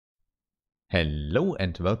Hello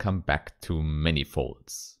and welcome back to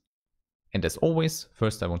Manifolds. And as always,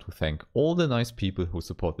 first I want to thank all the nice people who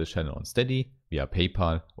support the channel on Steady, via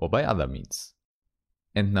PayPal or by other means.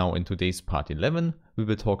 And now in today's part 11, we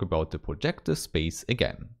will talk about the projective space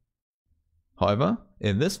again. However,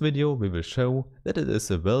 in this video we will show that it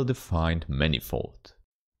is a well-defined manifold.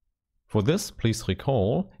 For this, please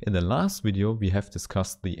recall, in the last video we have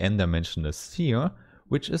discussed the n-dimensional sphere,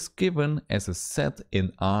 which is given as a set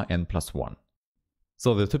in Rn+1.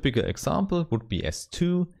 So the typical example would be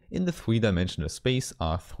S2 in the three-dimensional space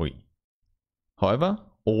R3. However,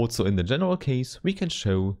 also in the general case we can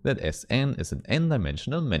show that Sn is an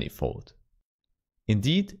n-dimensional manifold.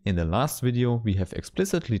 Indeed, in the last video we have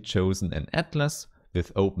explicitly chosen an atlas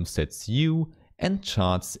with open sets U and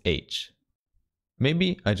charts H.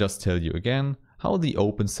 Maybe I just tell you again how the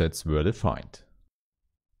open sets were defined.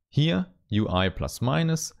 Here, Ui plus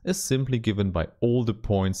minus is simply given by all the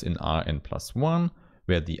points in Rn+1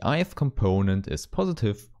 where the ith component is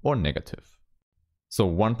positive or negative. So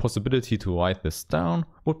one possibility to write this down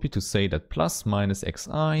would be to say that plus minus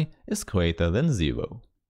xi is greater than 0.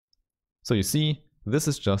 So you see, this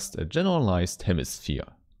is just a generalized hemisphere.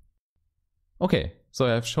 Okay, so I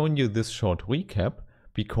have shown you this short recap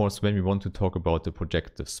because when we want to talk about the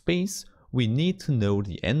projective space, we need to know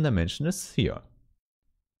the n-dimensional sphere.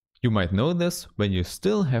 You might know this when you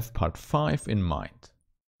still have part 5 in mind.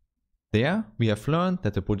 There, we have learned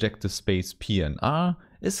that the projective space P and R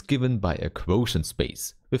is given by a quotient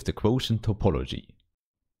space with the quotient topology.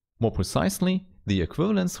 More precisely, the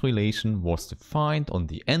equivalence relation was defined on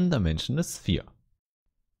the n-dimensional sphere.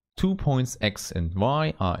 2 points x and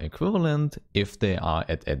y are equivalent if they are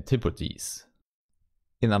at antipodes.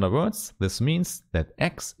 In other words, this means that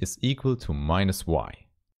x is equal to minus y.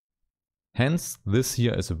 Hence, this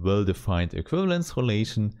here is a well-defined equivalence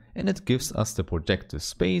relation and it gives us the projective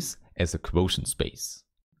space as a quotient space.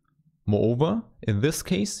 Moreover, in this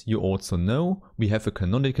case you also know we have a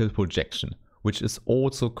canonical projection, which is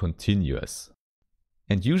also continuous.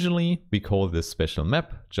 And usually we call this special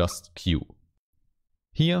map just Q.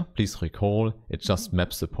 Here, please recall, it just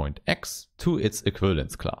maps the point x to its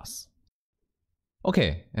equivalence class.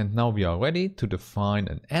 Okay, and now we are ready to define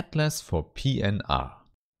an atlas for P and R.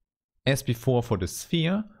 As before for the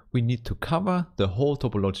sphere, we need to cover the whole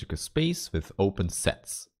topological space with open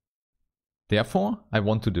sets. Therefore, I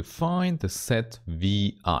want to define the set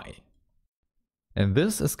Vi. And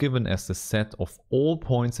this is given as the set of all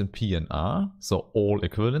points in P and R, so all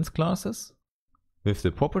equivalence classes, with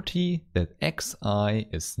the property that xi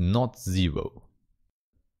is not 0.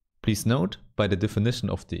 Please note, by the definition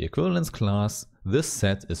of the equivalence class, this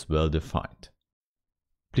set is well defined.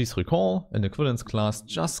 Please recall, an equivalence class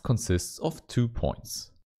just consists of 2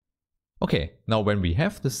 points. Okay, now when we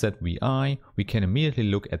have the set Vi, we can immediately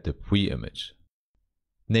look at the pre-image.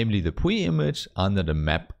 Namely the pre-image under the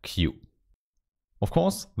map Q. Of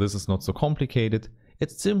course, this is not so complicated,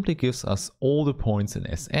 it simply gives us all the points in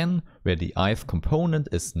Sn where the ith component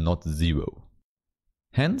is not 0.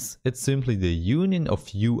 Hence, it's simply the union of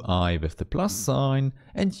Ui with the plus sign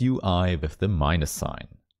and Ui with the minus sign.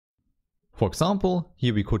 For example,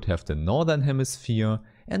 here we could have the northern hemisphere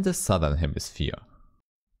and the southern hemisphere.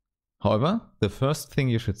 However, the first thing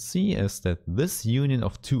you should see is that this union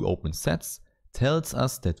of 2 open sets tells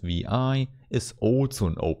us that Vi is also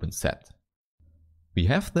an open set. We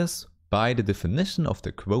have this by the definition of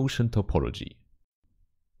the quotient topology.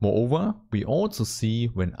 Moreover, we also see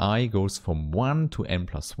when I goes from 1 to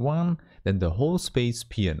n+1, then the whole space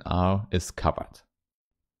P and R is covered.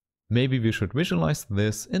 Maybe we should visualize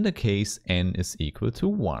this in the case n is equal to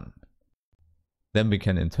 1. Then we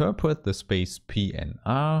can interpret the space P and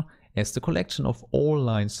R as the collection of all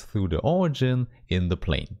lines through the origin in the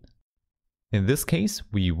plane. In this case,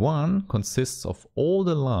 V1 consists of all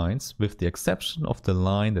the lines with the exception of the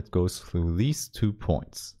line that goes through these 2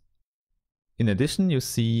 points. In addition, you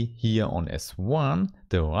see here on S1,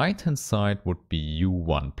 the right hand side would be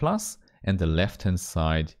U1 plus and the left hand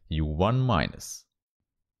side U1 minus.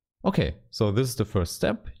 Okay, so this is the first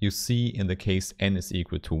step. You see in the case n is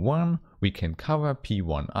equal to 1, we can cover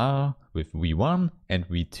P1R with V1 and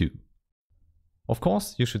V2. Of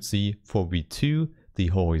course, you should see for V2, the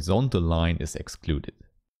horizontal line is excluded.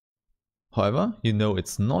 However, you know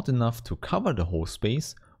it's not enough to cover the whole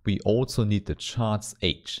space, we also need the charts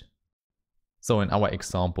H. So in our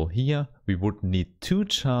example here, we would need 2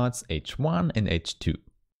 charts H1 and H2.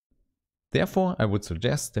 Therefore, I would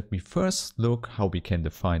suggest that we first look how we can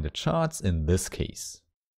define the charts in this case.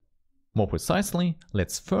 More precisely,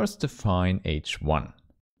 let's first define H1.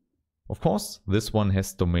 Of course, this one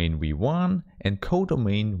has domain V1 and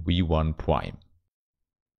codomain V1 prime.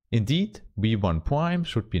 Indeed, V1 prime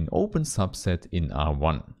should be an open subset in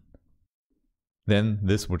R1. Then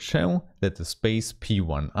this would show that the space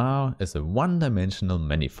P1R is a one-dimensional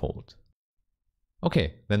manifold.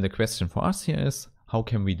 Okay, then the question for us here is, how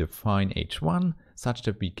can we define H1 such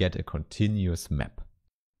that we get a continuous map?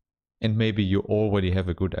 And maybe you already have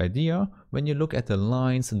a good idea when you look at the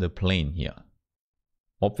lines in the plane here.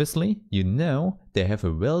 Obviously, you know they have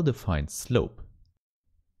a well-defined slope.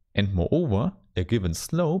 And moreover, a given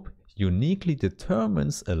slope uniquely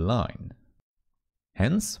determines a line.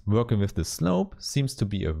 Hence, working with the slope seems to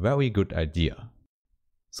be a very good idea.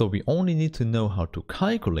 So we only need to know how to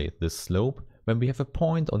calculate this slope when we have a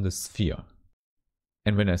point on the sphere.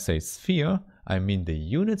 And when I say sphere, I mean the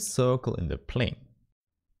unit circle in the plane.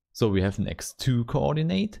 So we have an x2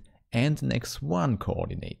 coordinate and an x1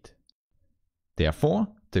 coordinate. Therefore,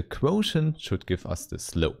 the quotient should give us the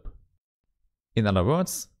slope. In other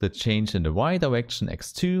words, the change in the y direction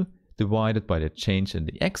x2 divided by the change in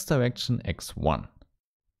the x direction x1.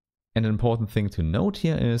 An important thing to note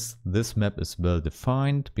here is this map is well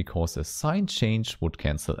defined because a sign change would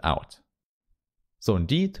cancel out. So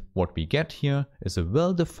indeed, what we get here is a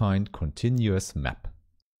well-defined continuous map.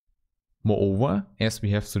 Moreover, as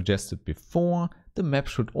we have suggested before, the map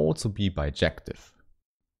should also be bijective.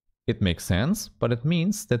 It makes sense, but it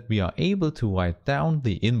means that we are able to write down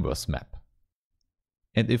the inverse map.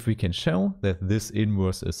 And if we can show that this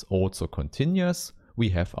inverse is also continuous, we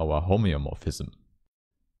have our homeomorphism.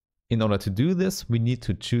 In order to do this, we need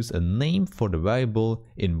to choose a name for the variable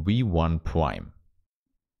in V1 prime.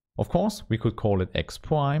 Of course, we could call it x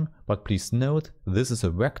prime, but please note this is a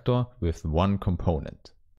vector with one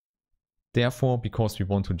component. Therefore, because we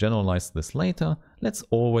want to generalize this later, let's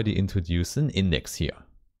already introduce an index here.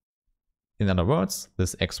 In other words,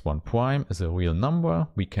 this x1 prime is a real number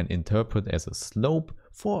we can interpret as a slope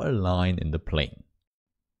for a line in the plane.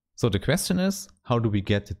 So the question is, how do we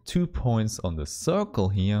get the 2 points on the circle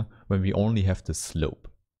here when we only have the slope?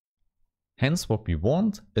 Hence what we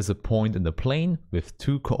want is a point in the plane with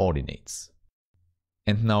 2 coordinates.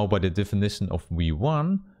 And now by the definition of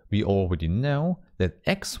V1, we already know that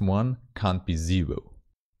x1 can't be 0.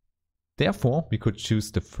 Therefore, we could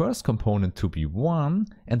choose the first component to be 1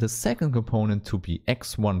 and the second component to be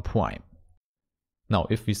x1 prime. Now,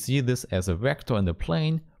 if we see this as a vector in the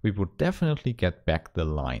plane, we would definitely get back the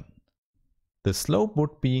line. The slope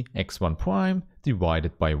would be x1 prime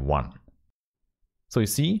divided by 1. So you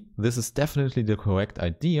see, this is definitely the correct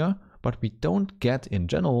idea, but we don't get in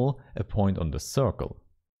general a point on the circle.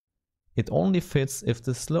 It only fits if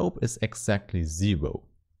the slope is exactly 0.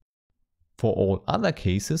 For all other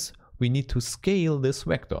cases, we need to scale this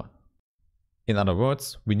vector. In other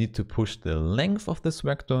words, we need to push the length of this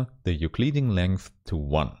vector, the Euclidean length, to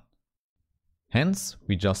 1. Hence,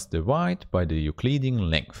 we just divide by the Euclidean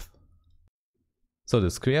length. So the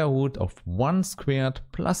square root of 1 squared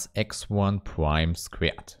plus x1 prime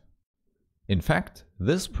squared. In fact,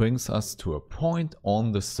 this brings us to a point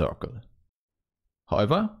on the circle.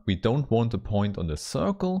 However, we don't want a point on the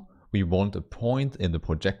circle, we want a point in the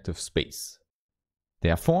projective space.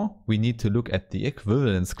 Therefore, we need to look at the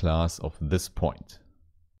equivalence class of this point.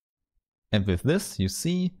 And with this, you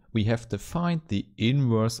see, we have defined the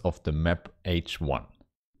inverse of the map H1.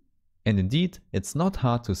 And indeed, it's not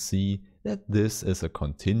hard to see that this is a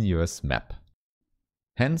continuous map.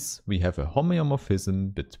 Hence, we have a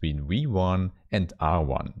homeomorphism between V1 and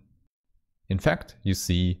R1. In fact, you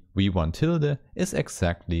see, V1 tilde is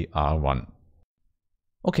exactly R1.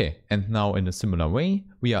 Okay, and now in a similar way,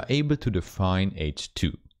 we are able to define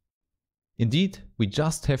H2. Indeed, we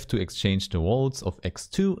just have to exchange the roles of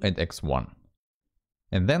x2 and x1.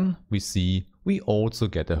 And then we see we also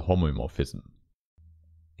get a homeomorphism.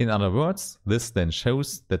 In other words, this then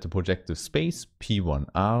shows that the projective space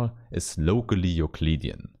P1R is locally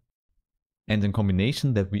Euclidean. And in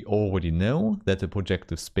combination that we already know that the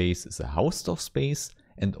projective space is a Hausdorff space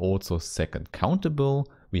and also second countable,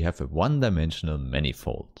 we have a one-dimensional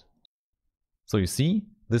manifold. So you see,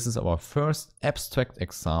 this is our first abstract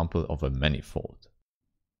example of a manifold.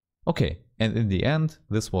 Okay, and in the end,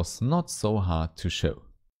 this was not so hard to show.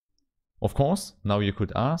 Of course, now you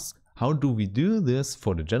could ask, how do we do this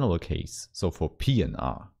for the general case, so for P and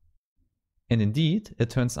R? And indeed, it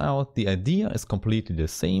turns out the idea is completely the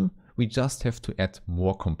same, we just have to add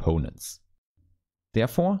more components.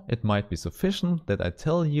 Therefore, it might be sufficient that I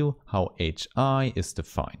tell you how HI is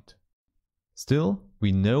defined. Still,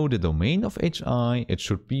 we know the domain of HI, it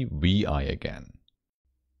should be VI again.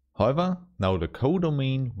 However, now the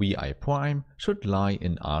codomain VI prime should lie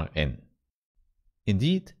in Rn.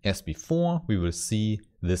 Indeed, as before, we will see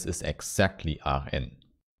this is exactly Rn.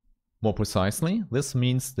 More precisely, this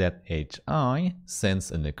means that hi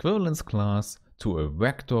sends an equivalence class to a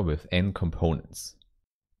vector with n components.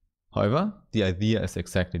 However, the idea is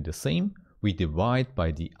exactly the same. We divide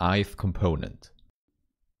by the ith component.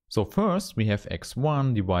 So first we have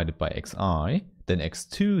x1 divided by xi, then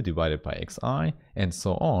x2 divided by xi, and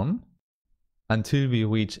so on, until we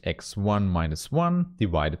reach x1 minus 1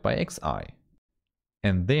 divided by xi.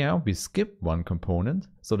 And there we skip one component,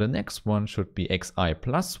 so the next one should be xi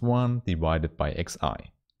plus 1 divided by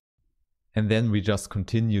xi. And then we just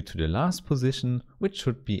continue to the last position, which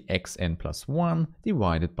should be xn plus 1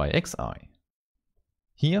 divided by xi.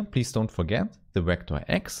 Here, please don't forget, the vector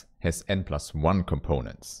x has n plus 1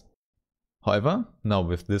 components. However, now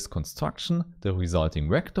with this construction, the resulting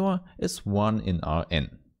vector is 1 in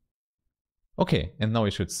Rn. Okay, and now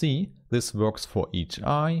we should see this works for each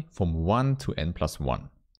I from 1 to n plus 1.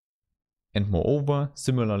 And moreover,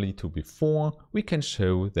 similarly to before, we can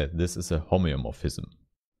show that this is a homeomorphism.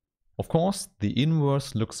 Of course, the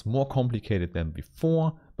inverse looks more complicated than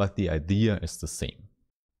before, but the idea is the same.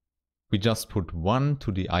 We just put 1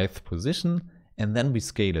 to the ith position and then we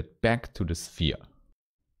scale it back to the sphere.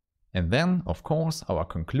 And then, of course, our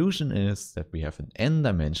conclusion is that we have an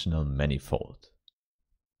n-dimensional manifold.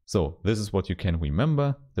 So this is what you can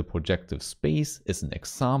remember. The projective space is an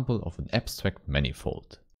example of an abstract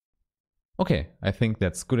manifold. Okay, I think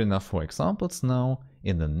that's good enough for examples now.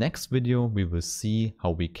 In the next video, we will see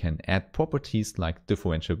how we can add properties like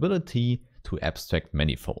differentiability to abstract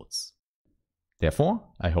manifolds. Therefore,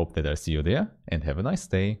 I hope that I see you there and have a nice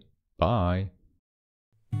day. Bye.